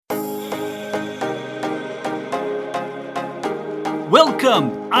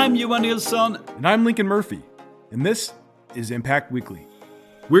Welcome! I'm Johan Nilsson. And I'm Lincoln Murphy. And this is Impact Weekly.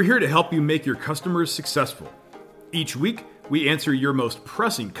 We're here to help you make your customers successful. Each week, we answer your most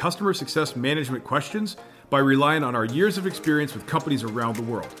pressing customer success management questions by relying on our years of experience with companies around the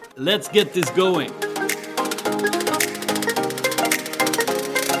world. Let's get this going.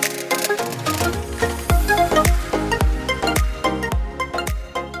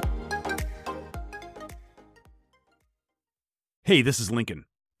 Hey, this is Lincoln.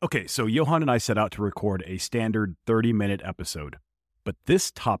 Okay, so Johan and I set out to record a standard 30-minute episode. But this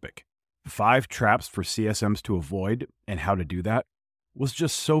topic, 5 traps for CSMs to avoid and how to do that, was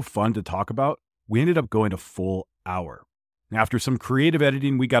just so fun to talk about, we ended up going a full hour. After some creative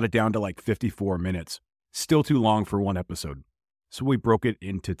editing, we got it down to like 54 minutes. Still too long for one episode. So we broke it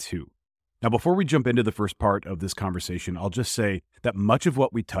into 2. Now, before we jump into the first part of this conversation, I'll just say that much of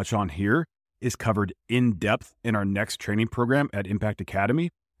what we touch on here is covered in depth in our next training program at Impact Academy.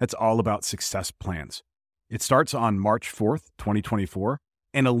 That's all about success plans. It starts on March 4th, 2024,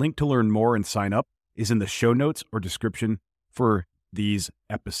 and a link to learn more and sign up is in the show notes or description for these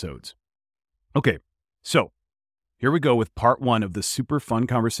episodes. Okay, so here we go with part 1 of the super fun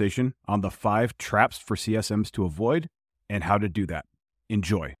conversation on the 5 traps for CSMs to avoid and how to do that.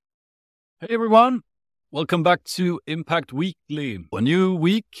 Enjoy. Hey everyone, welcome back to Impact Weekly. A new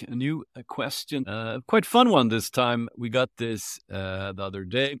week, a new question. Quite fun one this time. We got this the other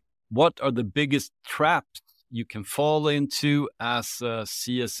day. What are the biggest traps you can fall into as a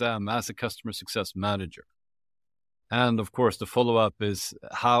CSM, as a customer success manager? And of course, the follow-up is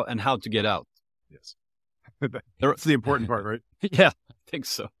how to get out. Yes. That's the important part, right? Yeah, I think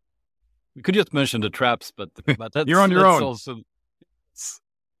so. We could just mention the traps, but that's, you're on your own. Also,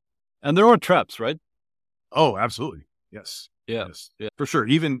 and there are traps, right? Oh, absolutely. Yes. Yeah. Yes. Yeah. For sure.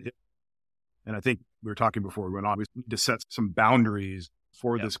 And I think we were talking before we went on, we need to set some boundaries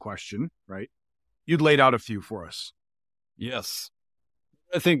for this question, right? You'd laid out a few for us. Yes.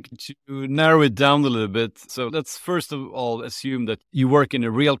 I think to narrow it down a little bit, so let's first of all assume that you work in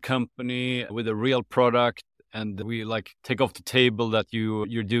a real company with a real product, and we take off the table that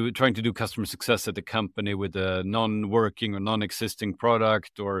you're trying to do customer success at the company with a non-working or non-existing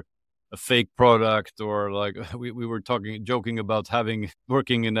product or a fake product, or like we were joking about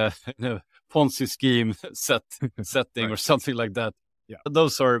working in a Ponzi scheme setting right. Or something like that. Yeah,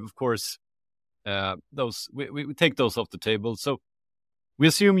 those are of course those we take those off the table. So we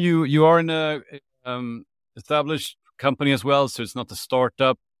assume you are in a established company as well, so it's not a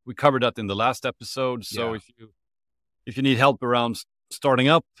startup. We covered that in the last episode. So if you need help around starting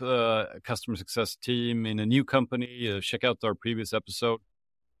up a customer success team in a new company, check out our previous episode.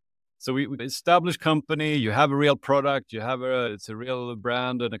 So we established company, you have a real product, it's a real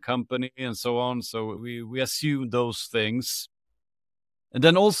brand and a company and so on. So we assume those things. And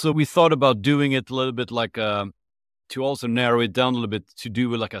then also we thought about doing it a little bit to also narrow it down a little bit to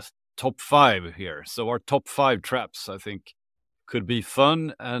do like a top 5 here. So our top 5 traps, I think, could be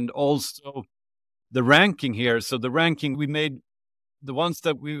fun. And also the ranking here. So the ranking we made, the ones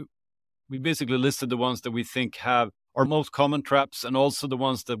that we basically listed the ones that we think have our most common traps, and also the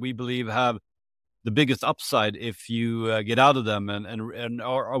ones that we believe have the biggest upside if you get out of them and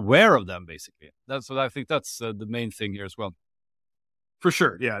are aware of them, basically. That's what I think. That's the main thing here as well. For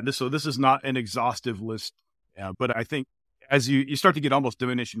sure. Yeah. This is not an exhaustive list, but I think as you start to get almost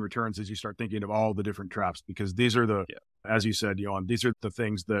diminishing returns as you start thinking of all the different traps, because these are as you said, Johan, these are the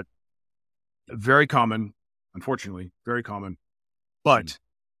things that very common, unfortunately, very common. But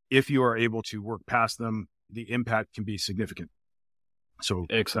if you are able to work past them, the impact can be significant. So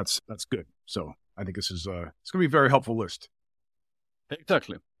that's good. So I think this is it's going to be a very helpful list.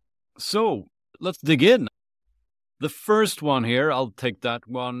 Exactly. So let's dig in. The first one here, I'll take that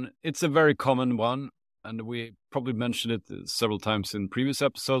one. It's a very common one, and we probably mentioned it several times in previous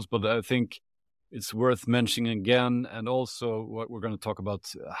episodes, but I think it's worth mentioning again. And also what we're going to talk about,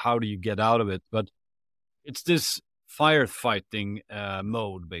 how do you get out of it? But it's this firefighting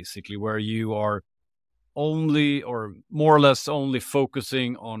mode, basically, where you are only or more or less only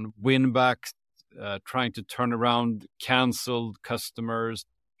focusing on win backs, trying to turn around canceled customers,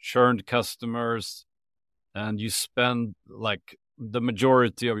 churned customers, and you spend like the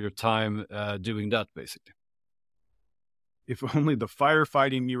majority of your time doing that, basically. If only the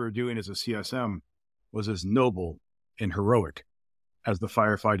firefighting you were doing as a CSM was as noble and heroic as the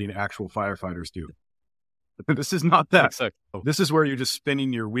firefighting actual firefighters do. But this is not that. Exactly. This is where you're just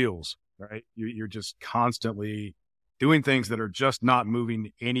spinning your wheels, right? You're just constantly doing things that are just not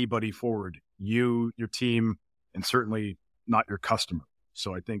moving anybody forward. You, your team, and certainly not your customer.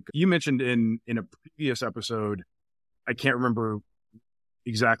 So I think you mentioned in a previous episode, I can't remember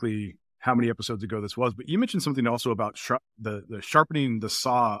exactly how many episodes ago this was, but you mentioned something also about the sharpening the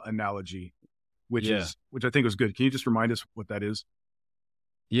saw analogy, which I think was good. Can you just remind us what that is?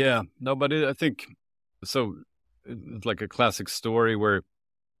 Yeah, no, but I think so. It's like a classic story where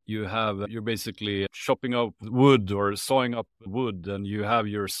you're basically chopping up wood or sawing up wood, and you have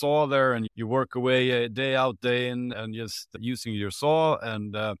your saw there, and you work away day out, day in, and just using your saw,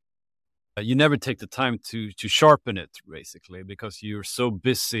 and you never take the time to sharpen it, basically, because you're so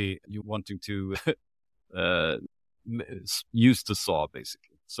busy you wanting to uh, use the saw,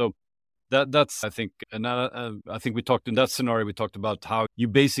 basically. So that's I think, and I think we talked in that scenario. We talked about how you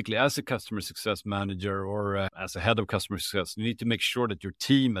basically, as a customer success manager or as a head of customer success, you need to make sure that your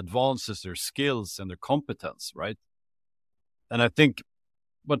team advances their skills and their competence, right? And I think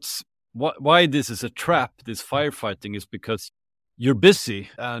why this is a trap, this firefighting, is because you're busy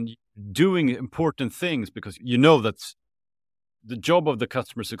and doing important things, because you know that the job of the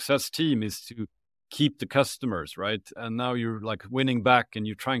customer success team is to keep the customers, right? And now you're like winning back, and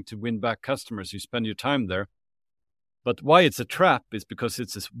you're trying to win back customers. You spend your time there. But why it's a trap is because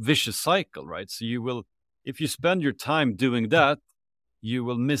it's a vicious cycle, right? So if you spend your time doing that, you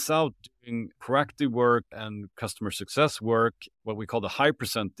will miss out doing proactive work and customer success work, what we call the high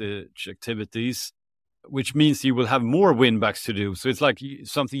percentage activities, which means you will have more win backs to do. So it's like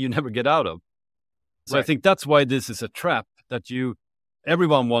something you never get out of. So I think that's why this is a trap, that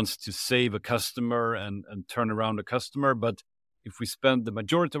everyone wants to save a customer and turn around a customer. But if we spend the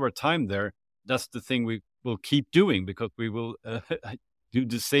majority of our time there, that's the thing we will keep doing, because we will do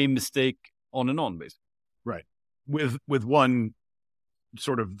the same mistake on and on, basically. Right. With one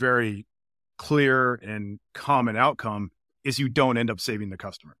sort of very clear and common outcome is you don't end up saving the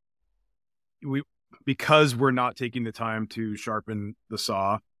customer. Because we're not taking the time to sharpen the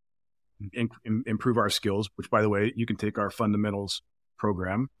saw, improve our skills, which, by the way, you can take our fundamentals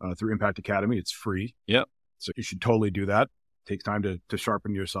program through Impact Academy. It's free. Yeah. So you should totally do that. Take time to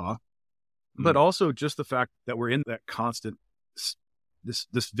sharpen your saw. But also just the fact that we're in that constant, this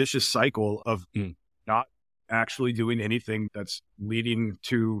vicious cycle of not actually doing anything that's leading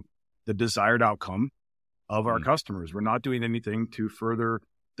to the desired outcome of our customers. We're not doing anything to further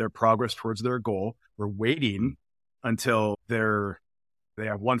their progress towards their goal. We're waiting until they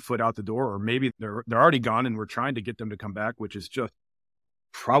have one foot out the door, or maybe they're already gone, and we're trying to get them to come back, which is just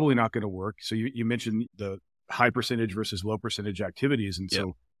probably not going to work. So you mentioned the high percentage versus low percentage activities. And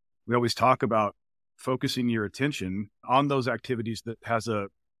so we always talk about focusing your attention on those activities that has a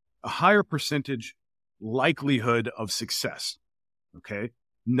higher percentage likelihood of success. Okay.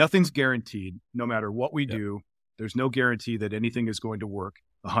 Nothing's guaranteed. No matter what we do, there's no guarantee that anything is going to work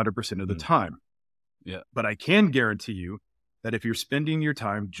 100% of the time. Yeah. But I can guarantee you that if you're spending your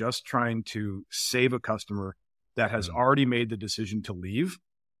time just trying to save a customer that has already made the decision to leave,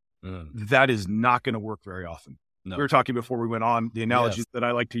 that is not going to work very often. No. We were talking before we went on, the analogy that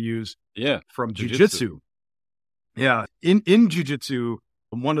I like to use from jiu-jitsu. Yeah. In jiu-jitsu,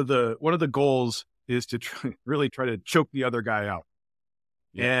 one of the goals is to really try to choke the other guy out.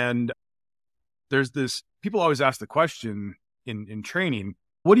 Yeah. And there's this, people always ask the question in training,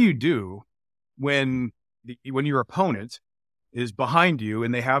 what do you do when your opponent is behind you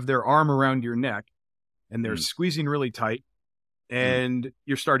and they have their arm around your neck and they're squeezing really tight and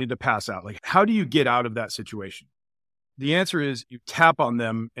you're starting to pass out? Like, how do you get out of that situation? The answer is you tap on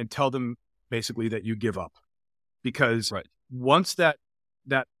them and tell them basically that you give up, because once that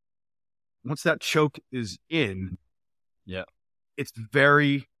choke is in, it's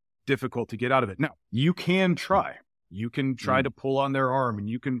very difficult to get out of it. Now, you can try. You can try to pull on their arm, and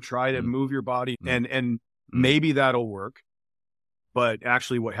you can try to move your body, and maybe that'll work. But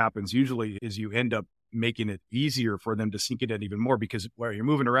actually what happens usually is you end up making it easier for them to sink it in even more, because while you're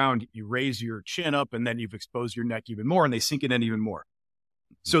moving around, you raise your chin up and then you've exposed your neck even more, and they sink it in even more.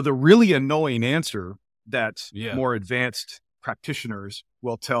 So the really annoying answer that more advanced practitioners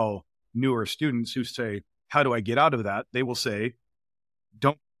will tell newer students who say, how do I get out of that? They will say,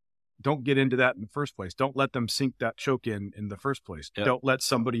 don't get into that in the first place. Don't let them sink that choke in the first place. Don't let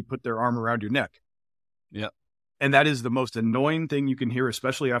somebody put their arm around your neck. Yeah. And that is the most annoying thing you can hear,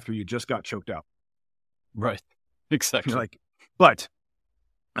 especially after you just got choked out. Right. Exactly. But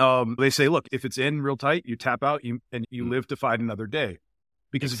they say, look, if it's in real tight, you tap out and you live to fight another day.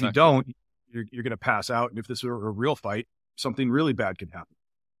 Because if you don't, you're going to pass out. And if this were a real fight, something really bad could happen.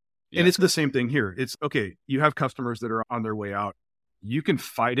 Yeah. And it's the same thing here. It's okay. You have customers that are on their way out. You can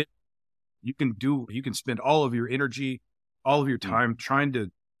fight it. You can spend all of your energy, all of your time trying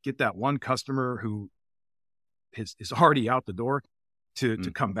to get that one customer who is already out the door to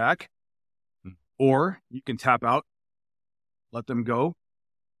come back. Or you can tap out, let them go,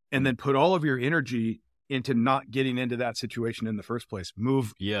 and then put all of your energy into not getting into that situation in the first place.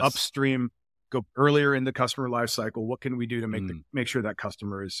 Move upstream, go earlier in the customer life cycle. What can we do to make sure that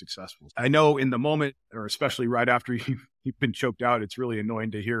customer is successful? I know in the moment, or especially right after you've been choked out, it's really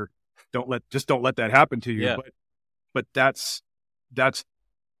annoying to hear, don't let that happen to you. Yeah. But that's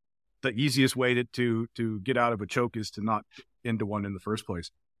the easiest way to get out of a choke is to not into one in the first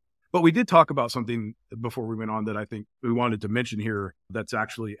place. But we did talk about something before we went on that I think we wanted to mention here that's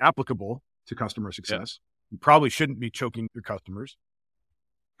actually applicable to customer success. You probably shouldn't be choking your customers,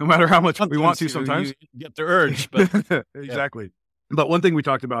 no matter how much we want to sometimes. You get the urge. But exactly. But one thing we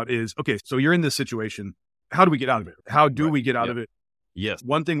talked about is, okay, so you're in this situation. How do we get out of it? How do we get out of it? Yes.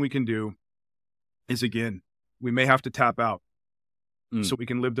 One thing we can do is, again, we may have to tap out so we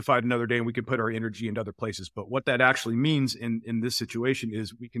can live to fight another day and we can put our energy into other places. But what that actually means in this situation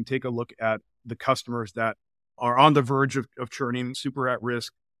is we can take a look at the customers that are on the verge of churning, super at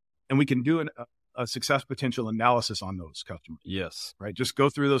risk, and we can do a success potential analysis on those customers. Yes. Right. Just go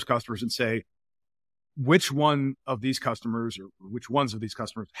through those customers and say, which one of these customers or which ones of these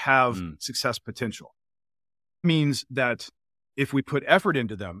customers have success potential? It means that if we put effort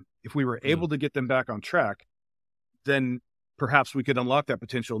into them, if we were able to get them back on track, then perhaps we could unlock that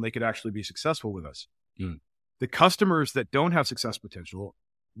potential and they could actually be successful with us. The customers that don't have success potential,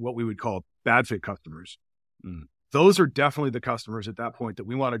 what we would call bad fit customers, those are definitely the customers at that point that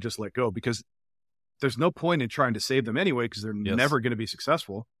we want to just let go, because there's no point in trying to save them anyway, because they're never going to be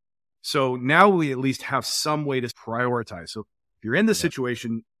successful. So now we at least have some way to prioritize. So if you're in this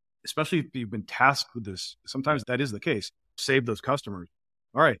situation, especially if you've been tasked with this, sometimes that is the case, save those customers.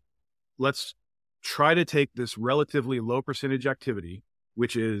 All right, let's try to take this relatively low percentage activity,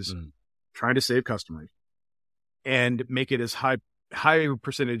 which is trying to save customers, and make it as high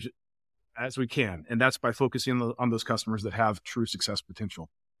percentage as we can. And that's by focusing on those customers that have true success potential.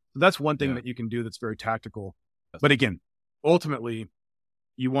 So that's one thing that you can do that's very tactical. But again, ultimately,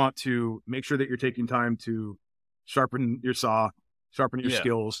 you want to make sure that you're taking time to sharpen your saw, sharpen your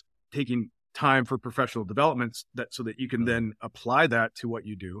skills, taking time for professional developments so that you can then apply that to what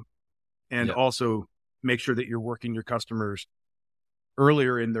you do. And also make sure that you're working your customers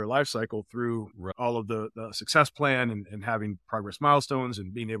earlier in their life cycle through all of the success plan and having progress milestones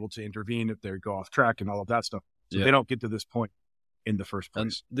and being able to intervene if they go off track and all of that stuff. So they don't get to this point in the first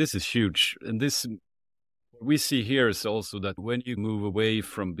place. And this is huge. And this, what we see here is also that when you move away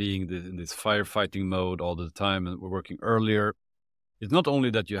from being in this firefighting mode all the time and we're working earlier, it's not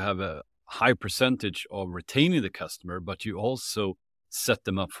only that you have a high percentage of retaining the customer, but you also set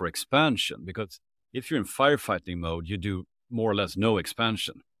them up for expansion. Because if you're in firefighting mode, you do more or less no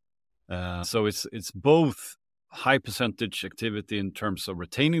expansion. So it's both high percentage activity in terms of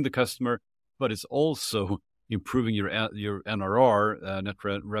retaining the customer, but it's also improving your NRR, net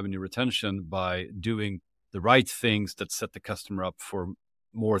revenue retention, by doing the right things that set the customer up for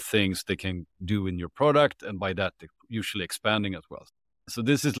more things they can do in your product, and by that, they're usually expanding as well. So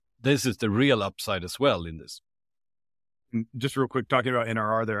this is the real upside as well in this. Just real quick, talking about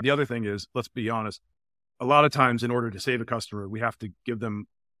NRR there. The other thing is, let's be honest, a lot of times in order to save a customer, we have to give them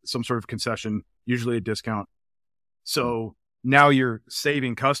some sort of concession, usually a discount. So now you're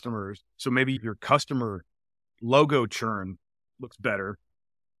saving customers. So maybe your customer logo churn looks better,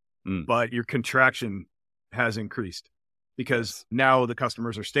 but your contraction has increased because now the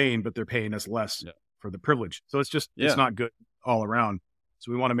customers are staying, but they're paying us less for the privilege. So it's not good all around.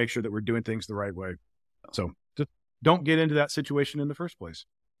 So we want to make sure that we're doing things the right way. So just don't get into that situation in the first place.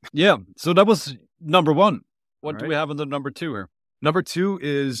 Yeah. So that was number one. What do we have in the number two here? Number two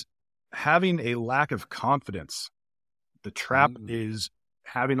is having a lack of confidence. The trap is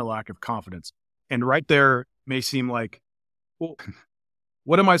having a lack of confidence. And right there may seem like, well,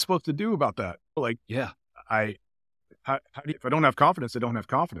 what am I supposed to do about that? Like, if I don't have confidence, I don't have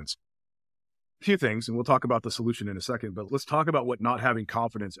confidence. A few things, and we'll talk about the solution in a second, but let's talk about what not having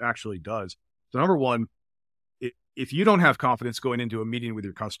confidence actually does. So number one, if you don't have confidence going into a meeting with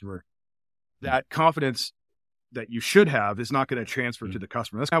your customer, that confidence that you should have is not going to transfer to the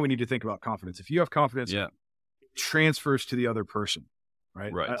customer. That's how we need to think about confidence. If you have confidence, it transfers to the other person,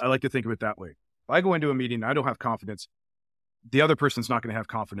 right? I like to think of it that way. If I go into a meeting and I don't have confidence, the other person's not going to have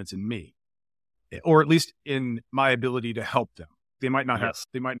confidence in me, or at least in my ability to help them. They might not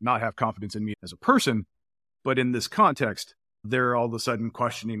have confidence in me as a person, but in this context, they're all of a sudden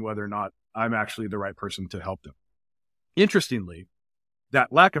questioning whether or not I'm actually the right person to help them. Interestingly,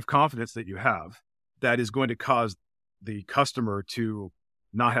 that lack of confidence that you have, that is going to cause the customer to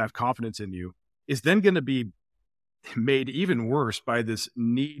not have confidence in you, is then going to be made even worse by this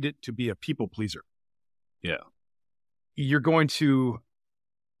need to be a people pleaser. Yeah. You're going to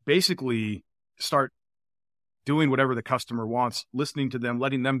basically start doing whatever the customer wants, listening to them,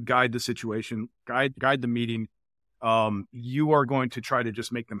 letting them guide the situation, guide the meeting. You are going to try to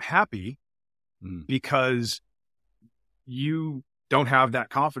just make them happy because you don't have that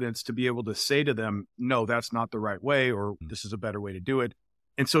confidence to be able to say to them, no, that's not the right way, or this is a better way to do it.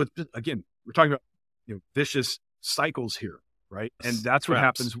 And so it's, again, we're talking about vicious cycles here, right? And that's what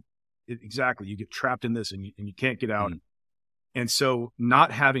happens. Exactly. You get trapped in this and you can't get out. And so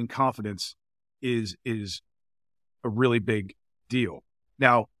not having confidence is a really big deal.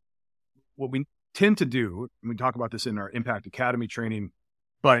 Now, what we tend to do, and we talk about this in our Impact Academy training,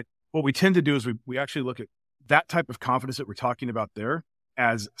 but what we tend to do is we actually look at that type of confidence that we're talking about there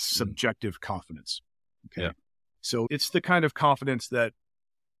as subjective confidence. Okay. Yeah. So it's the kind of confidence that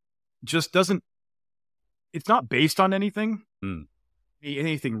just it's not based on anything,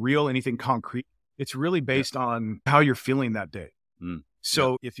 anything real, anything concrete. It's really based on how you're feeling that day.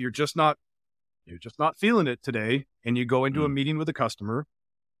 So if you're just not feeling it today and you go into a meeting with a customer,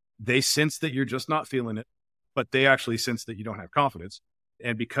 they sense that you're just not feeling it, but they actually sense that you don't have confidence.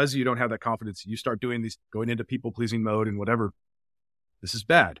 And because you don't have that confidence, you start doing these, going into people pleasing mode and whatever. This is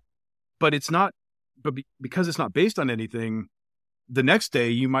bad, but because it's not based on anything, the next day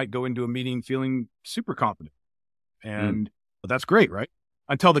you might go into a meeting feeling super confident, and that's great, right?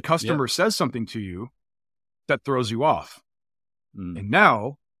 Until the customer says something to you that throws you off. And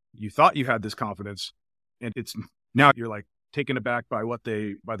now you thought you had this confidence, and now you're like taken aback by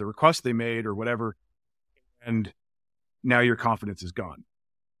by the request they made or whatever. And now your confidence is gone.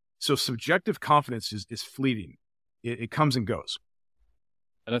 So subjective confidence is fleeting. It comes and goes.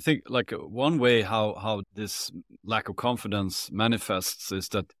 And I think like one way how this lack of confidence manifests is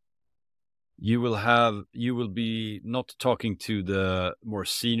that you will be not talking to the more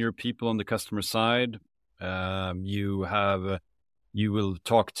senior people on the customer side. You will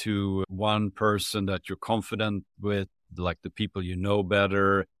talk to one person that you're confident with, like the people you know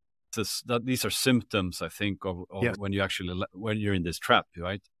better. These are symptoms, I think, of when you're in this trap,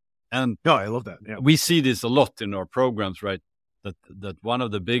 right? And I love that. Yeah. We see this a lot in our programs, right? That one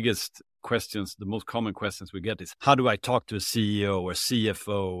of the biggest questions, the most common questions we get is, how do I talk to a CEO or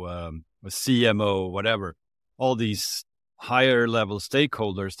CFO, or CMO, whatever? All these higher level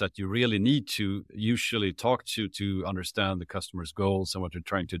stakeholders that you really need to usually talk to understand the customer's goals and what they're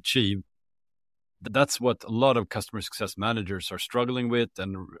trying to achieve. That's what a lot of customer success managers are struggling with,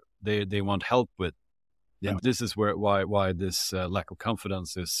 and they want help with. Yeah. And this is why this lack of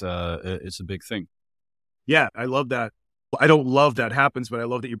confidence is a big thing. Yeah, I love that. I don't love that happens, but I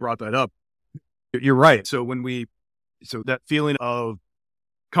love that you brought that up. You're right. So so that feeling of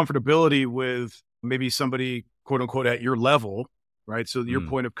comfortability with maybe somebody, quote unquote, at your level, right? So your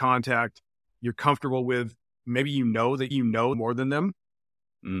point of contact, you're comfortable with, maybe that you know more than them.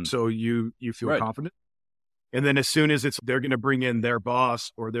 So you feel confident. And then as soon as they're going to bring in their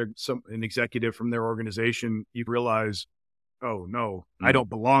boss or an executive from their organization, you realize, oh no, I don't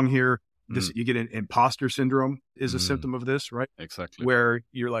belong here. You get an imposter syndrome is a symptom of this, right? Exactly. Where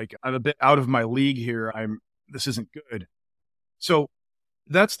you're like, I'm a bit out of my league here. This isn't good. So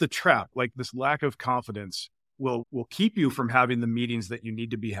that's the trap. Like, this lack of confidence will keep you from having the meetings that you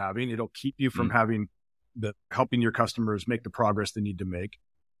need to be having. It'll keep you from helping your customers make the progress they need to make.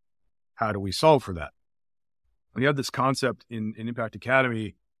 How do we solve for that? We have this concept in Impact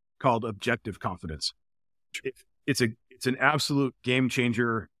Academy called objective confidence. It's an absolute game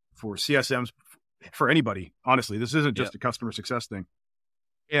changer for CSMs, for anybody. Honestly, this isn't just a customer success thing.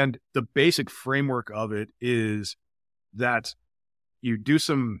 And the basic framework of it is that you do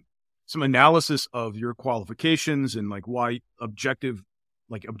some analysis of your qualifications and like why objective.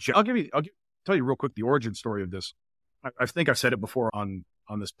 I'll tell you real quick the origin story of this. I think I said it before on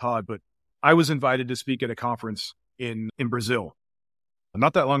this pod, but I was invited to speak at a conference in Brazil.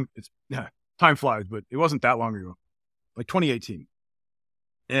 Not that long. Time flies, but it wasn't that long ago, like 2018.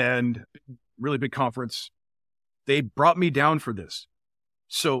 And really big conference. They brought me down for this.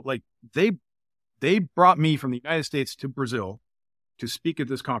 So like they brought me from the United States to Brazil to speak at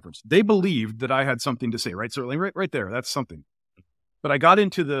this conference. They believed that I had something to say, right? So like right there, that's something. But I got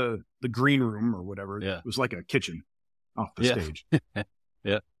into the green room or whatever. Yeah. It was like a kitchen off the stage.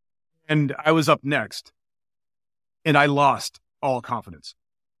 Yeah. And I was up next and I lost all confidence.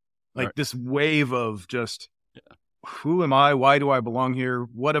 Like this wave of just, who am I? Why do I belong here?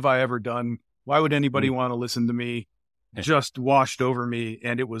 What have I ever done? Why would anybody want to listen to me? Just washed over me.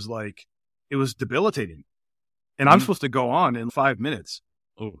 And it was debilitating. And I'm supposed to go on in 5 minutes.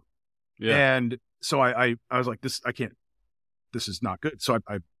 Oh, yeah. And so I was like, this is not good. So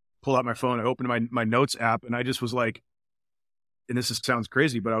I pulled out my phone, I opened my notes app, and I just was like, and sounds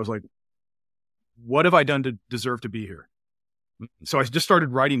crazy, but I was like, what have I done to deserve to be here? So I just started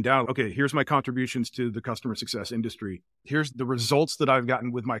writing down, okay, here's my contributions to the customer success industry. Here's the results that I've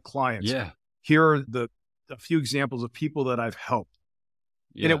gotten with my clients. Yeah. Here are a few examples of people that I've helped.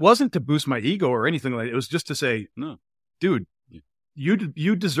 Yeah. And it wasn't to boost my ego or anything like that. It was just to say, no, dude,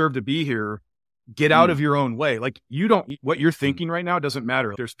 you deserve to be here. Get out of your own way. Like what you're thinking right now doesn't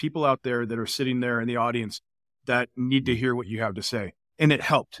matter. There's people out there that are sitting there in the audience that need to hear what you have to say. And it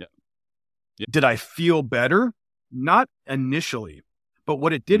helped. Yeah. Yeah. Did I feel better? Not initially, but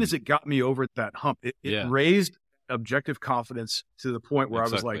what it did is it got me over that hump. It raised objective confidence to the point where I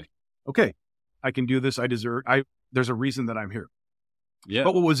was like, okay, I can do this. There's a reason that I'm here. Yeah.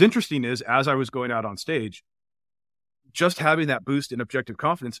 But what was interesting is as I was going out on stage, just having that boost in objective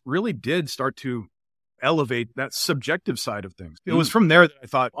confidence really did start to elevate that subjective side of things. It was from there that I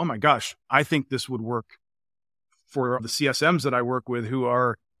thought, oh my gosh, I think this would work for the CSMs that I work with who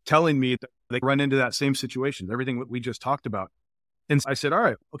are telling me that they run into that same situation, everything that we just talked about. And I said, all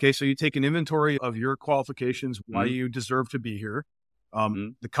right, okay, so you take an inventory of your qualifications, why you deserve to be here.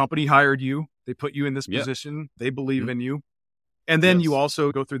 The company hired you. They put you in this position. They believe in you. And then you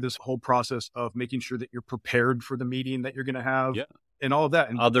also go through this whole process of making sure that you're prepared for the meeting that you're going to have and all of that.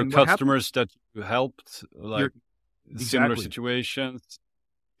 And other customers that you helped, like similar situations.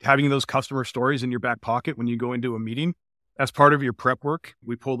 Having those customer stories in your back pocket when you go into a meeting as part of your prep work,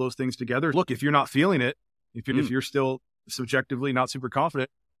 we pull those things together. Look, if you're not feeling it, if you're still subjectively not super confident,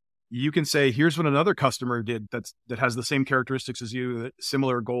 you can say, here's what another customer did that has the same characteristics as you,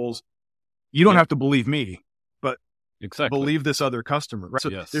 similar goals. You don't have to believe me, but believe this other customer. Right? So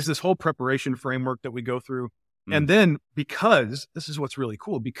there's this whole preparation framework that we go through. And then because this is what's really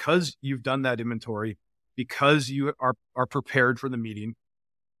cool, because you've done that inventory, because you are prepared for the meeting,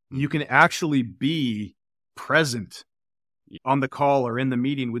 you can actually be present on the call or in the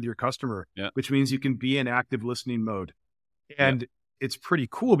meeting with your customer, which means you can be in active listening mode. And it's pretty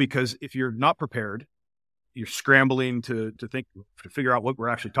cool because if you're not prepared, you're scrambling to figure out what we're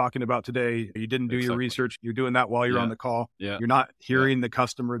actually talking about today. You didn't do your research. You're doing that while you're on the call. You're not hearing the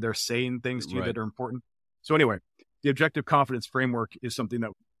customer. They're saying things to you that are important. So anyway, the objective confidence framework is something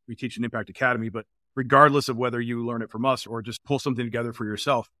that we teach in Impact Academy, but regardless of whether you learn it from us or just pull something together for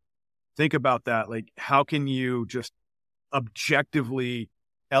yourself, think about that. Like, how can you just objectively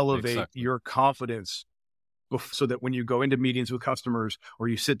elevate your confidence so that when you go into meetings with customers or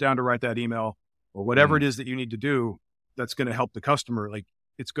you sit down to write that email or whatever it is that you need to do, that's going to help the customer. Like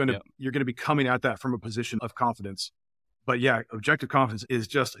you're going to be coming at that from a position of confidence. But objective confidence is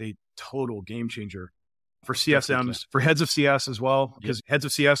just a total game changer for CSMs, for heads of CS as well, because heads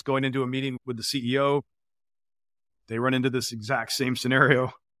of CS going into a meeting with the CEO, they run into this exact same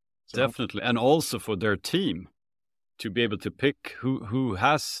scenario. So. Definitely. And also for their team to be able to pick who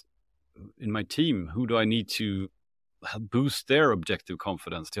has in my team, who do I need to boost their objective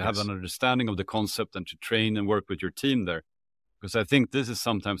confidence, to have an understanding of the concept and to train and work with your team there. Because I think this is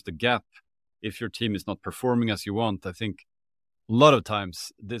sometimes the gap. If your team is not performing as you want, I think a lot of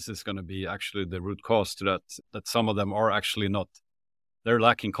times this is going to be actually the root cause to that some of them are actually not, they're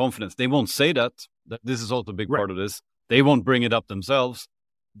lacking confidence. They won't say that this is also a big part of this. They won't bring it up themselves.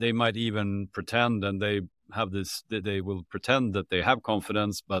 They might even pretend, and they will pretend that they have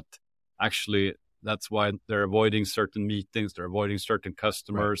confidence, but actually that's why they're avoiding certain meetings, they're avoiding certain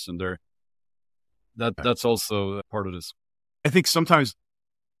customers, and that's also part of this. I think sometimes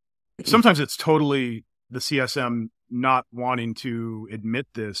it's totally the CSM not wanting to admit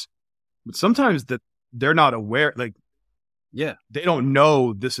this, but sometimes that they're not aware, they don't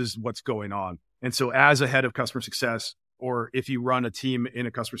know this is what's going on. And so as a head of customer success, or if you run a team in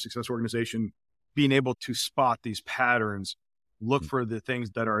a customer success organization, being able to spot these patterns, look for the things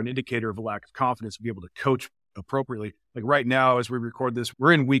that are an indicator of a lack of confidence, be able to coach appropriately. Like right now, as we record this,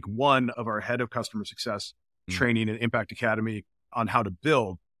 we're in week 1 of our head of customer success training at Impact Academy on how to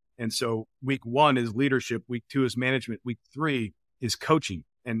build. And so week 1 is leadership. Week 2 is management. Week 3 is coaching.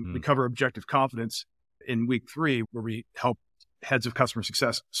 And we cover objective confidence in week 3, where we help heads of customer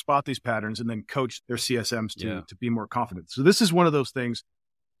success spot these patterns and then coach their CSMs to be more confident. So this is one of those things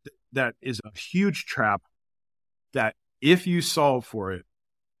that is a huge trap that if you solve for it,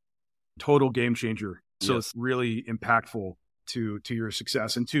 total game changer. So it's really impactful to your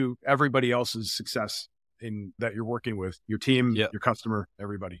success and to everybody else's success that you're working with, your team, your customer,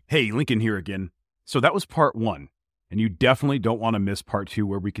 everybody. Hey, Lincoln here again. So that was part 1, and you definitely don't want to miss part 2,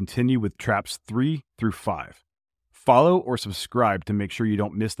 where we continue with traps 3 through 5. Follow or subscribe to make sure you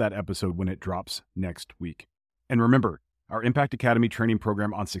don't miss that episode when it drops next week. And remember, our Impact Academy training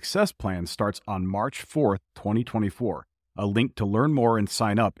program on success plans starts on March 4th, 2024. A link to learn more and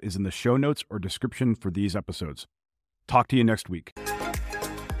sign up is in the show notes or description for these episodes. Talk to you next week.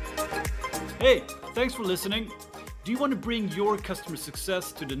 Hey, thanks for listening. Do you want to bring your customer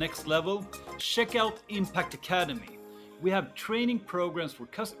success to the next level? Check out Impact Academy. We have training programs for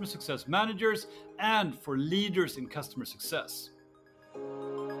customer success managers and for leaders in customer success.